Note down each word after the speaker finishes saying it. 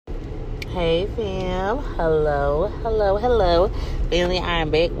Hey fam, hello. Finally, I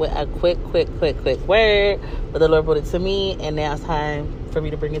am back with a quick word. But the Lord brought it to me, and now it's time for me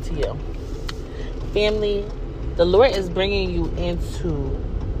to bring it to you. Family, the Lord is bringing you into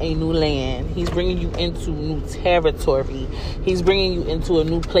a new land. He's bringing you into new territory. He's bringing you into a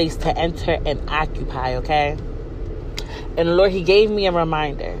new place to enter and occupy, okay? And the Lord, He gave me a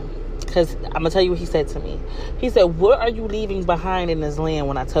reminder. Because I'm going to tell you what He said to me. He said, what are you leaving behind in this land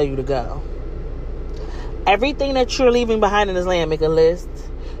when I tell you to go? Everything that you're leaving behind in this land, make a list.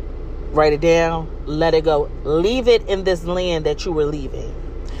 Write it down. Let it go. Leave it in this land that you were leaving.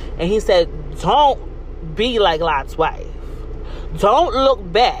 And He said, don't be like Lot's wife. Don't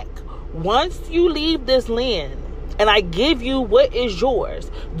look back. Once you leave this land and I give you what is yours,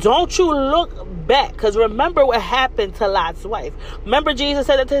 don't you look back. Because remember what happened to Lot's wife. Remember Jesus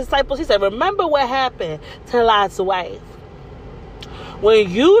said it to His disciples. He said, remember what happened to Lot's wife. When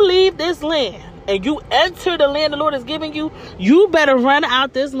you leave this land and you enter the land the Lord is giving you, you better run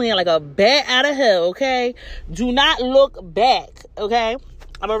out this land like a bat out of hell, okay? Do not look back, okay?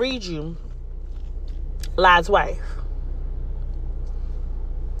 I'm going to read you Lot's wife.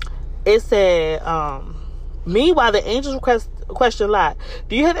 It said, meanwhile, the angels questioned Lot,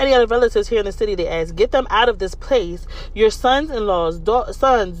 do you have any other relatives here in the city? They asked, get them out of this place, your sons-in-laws,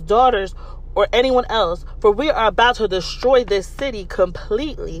 sons, daughters, or anyone else, for we are about to destroy this city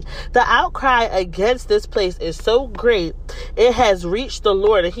completely. The outcry against this place is so great, it has reached the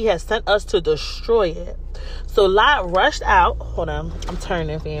Lord, and He has sent us to destroy it. So Lot rushed out. Hold on. I'm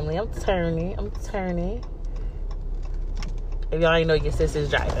turning, family. I'm turning. If y'all ain't know, your sister's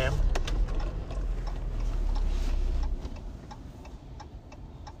driving.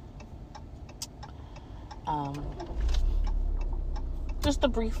 Just a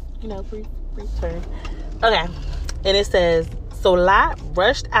brief turn. Okay. And it says, so Lot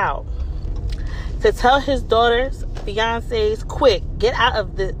rushed out to tell his daughters, fiancés, quick, get out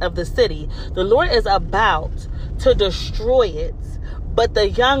of the city. The Lord is about to destroy it. But the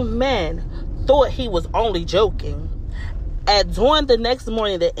young men thought he was only joking. At dawn the next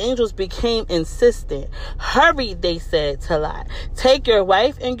morning, the angels became insistent. Hurry, they said to Lot. Take your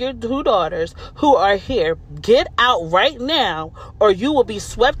wife and your 2 daughters who are here. Get out right now, or you will be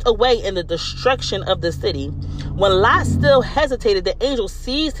swept away in the destruction of the city. When Lot still hesitated, the angel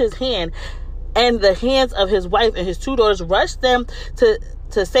seized his hand and the hands of his wife and his 2 daughters, rushed them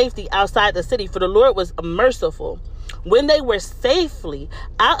to safety outside the city, for the Lord was merciful. When they were safely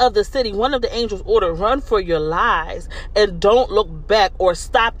out of the city, one of the angels ordered, run for your lives and don't look back or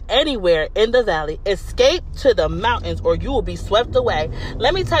stop anywhere in the valley. Escape to the mountains or you will be swept away.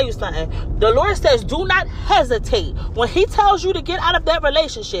 Let me tell you something. The Lord says, do not hesitate. When He tells you to get out of that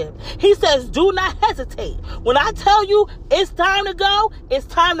relationship, He says, do not hesitate. When I tell you it's time to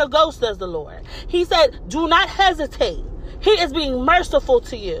go, says the Lord. He said, do not hesitate. He is being merciful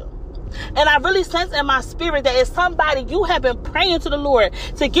to you. And I really sense in my spirit that it's somebody you have been praying to the Lord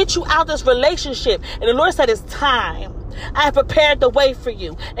to get you out this relationship. And the Lord said, it's time. I have prepared the way for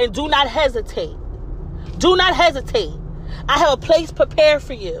you. And do not hesitate. Do not hesitate. I have a place prepared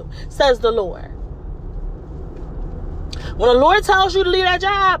for you, says the Lord. When the Lord tells you to leave that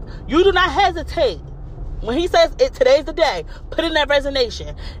job, you do not hesitate. When He says, today's the day, put in that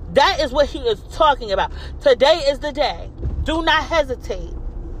resignation. That is what He is talking about. Today is the day. Do not hesitate.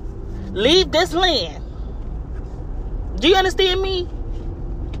 Leave this land. Do you understand me?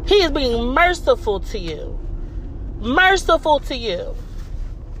 He is being merciful to you. Merciful to you.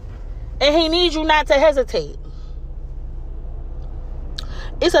 And He needs you not to hesitate.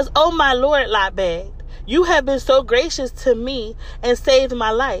 It says, oh my Lord, Lot begged, you have been so gracious to me and saved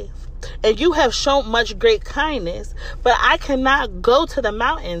my life. And you have shown much great kindness, but I cannot go to the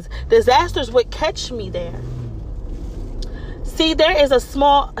mountains. Disasters would catch me there. See, there is a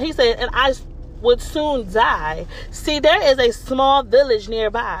small, he said, and I would soon die. See, there is a small village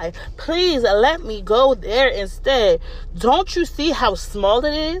nearby. Please let me go there instead. Don't you see how small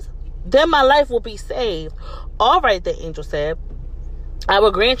it is? Then my life will be saved. All right, the angel said, I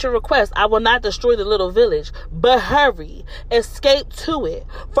will grant your request. I will not destroy the little village, but hurry, escape to it.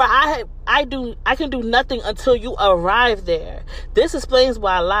 For I can do nothing until you arrive there. This explains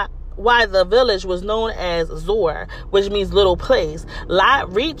why the village was known as Zor, which means little place.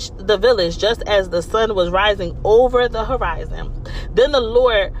 Lot reached the village just as the sun was rising over the horizon. Then the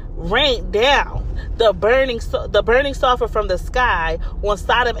Lord rained down the burning sulfur from the sky on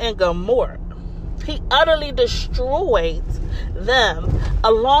Sodom and Gomorrah. He utterly destroyed them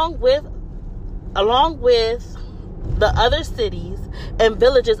along with the other cities and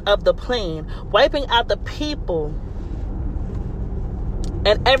villages of the plain, wiping out the people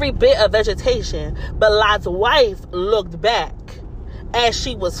and every bit of vegetation. But Lot's wife looked back as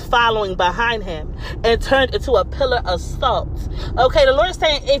she was following behind him and turned into a pillar of salt. Okay, the Lord is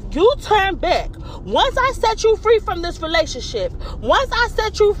saying, if you turn back, once I set you free from this relationship, once I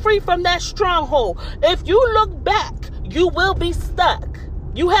set you free from that stronghold, if you look back, you will be stuck.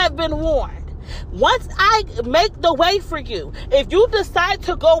 You have been warned. Once I make the way for you, if you decide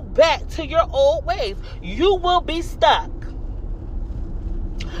to go back to your old ways, you will be stuck.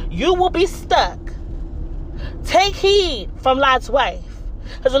 You will be stuck. Take heed from Lot's wife,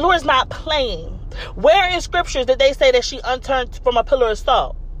 because the Lord is not playing. Where in scriptures did they say that she unturned from a pillar of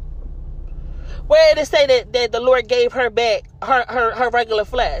salt? Where did it say that the Lord gave her back her regular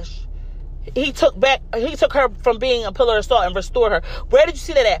flesh? He took her from being a pillar of salt and restored her. Where did you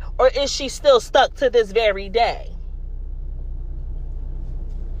see that at? Or is she still stuck to this very day?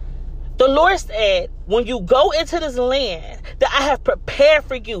 The Lord said, when you go into this land that I have prepared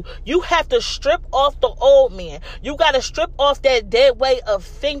for you, you have to strip off the old man. You got to strip off that dead way of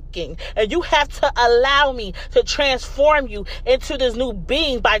thinking. And you have to allow me to transform you into this new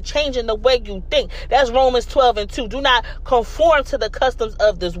being by changing the way you think. That's Romans 12:2. Do not conform to the customs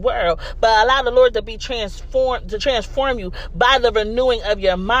of this world, but allow the Lord to transform you by the renewing of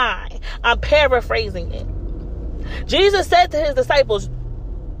your mind. I'm paraphrasing it. Jesus said to his disciples,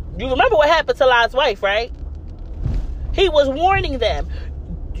 you remember what happened to Lot's wife, right? He was warning them.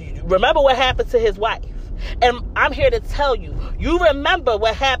 Remember what happened to his wife. And I'm here to tell you, you remember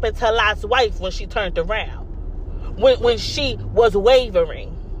what happened to Lot's wife when she turned around. When she was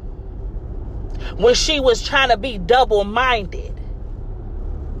wavering. When she was trying to be double-minded.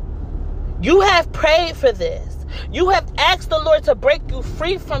 You have prayed for this. You have asked the Lord to break you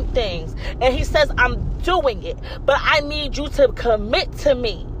free from things. And he says, I'm doing it. But I need you to commit to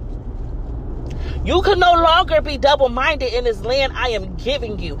me. You can no longer be double-minded in this land I am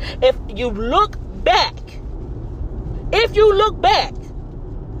giving you. If you look back,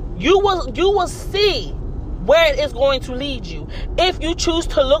 you will see where it is going to lead you. If you choose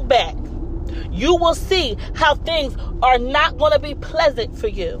to look back, you will see how things are not going to be pleasant for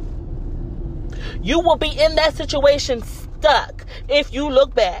you. You will be in that situation stuck if you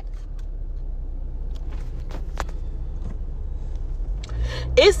look back.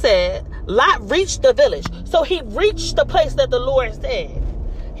 It said Lot reached the village. So he reached the place that the Lord said.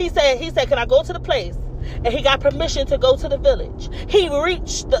 He said, can I go to the place? And he got permission to go to the village. He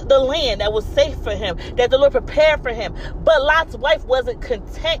reached the land that was safe for him, that the Lord prepared for him. But Lot's wife wasn't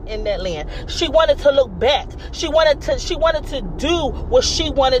content in that land. She wanted to look back. She wanted to do what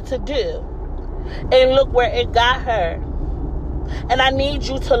she wanted to do. And look where it got her. And I need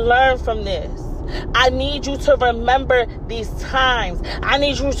you to learn from this. I need you to remember these times. I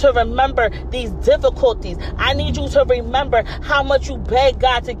need you to remember these difficulties. I need you to remember how much you begged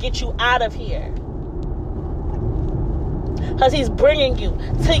God to get you out of here. Because he's bringing you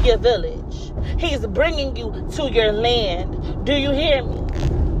to your village. He's bringing you to your land. Do you hear me?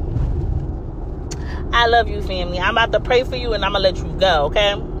 I love you, family. I'm about to pray for you and I'm going to let you go,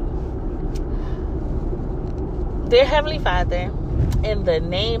 okay? Dear Heavenly Father, in the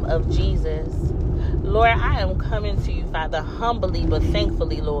name of Jesus, Lord, I am coming to you, Father, humbly but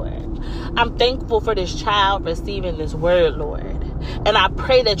thankfully, Lord. I'm thankful for this child receiving this word, Lord. And I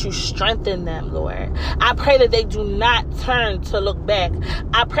pray that you strengthen them, Lord. I pray that they do not turn to look back.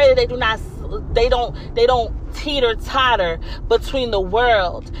 I pray that they don't teeter-totter between the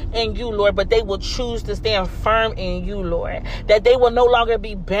world and you, Lord, but they will choose to stand firm in you, Lord. That they will no longer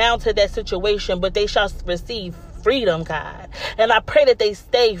be bound to that situation, but they shall receive freedom, God. And I pray that they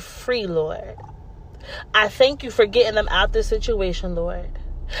stay free, Lord. I thank you for getting them out this situation, Lord.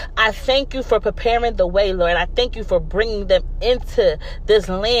 I thank you for preparing the way, Lord. I thank you for bringing them into this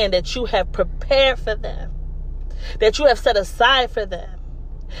land that you have prepared for them, that you have set aside for them.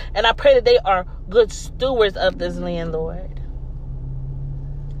 And I pray that they are good stewards of this land, Lord.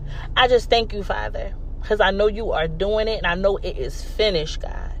 I just thank you, Father, because I know you are doing it and I know it is finished,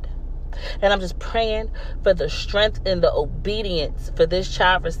 God. And I'm just praying for the strength and the obedience for this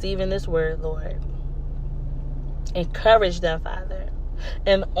child receiving this word, Lord. Encourage them, Father,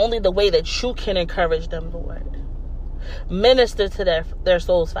 in only the way that you can encourage them, Lord. Minister to their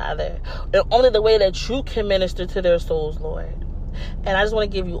souls, Father, in only the way that you can minister to their souls, Lord. And I just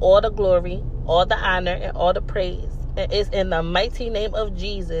want to give you all the glory, all the honor, and all the praise. And it's in the mighty name of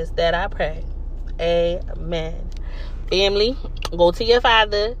Jesus that I pray. Amen. Family, go to your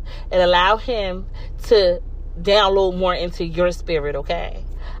Father and allow him to download more into your spirit, okay?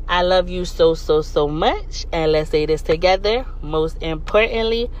 I love you so, so, so much. And let's say this together. Most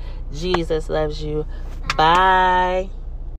importantly, Jesus loves you. Bye.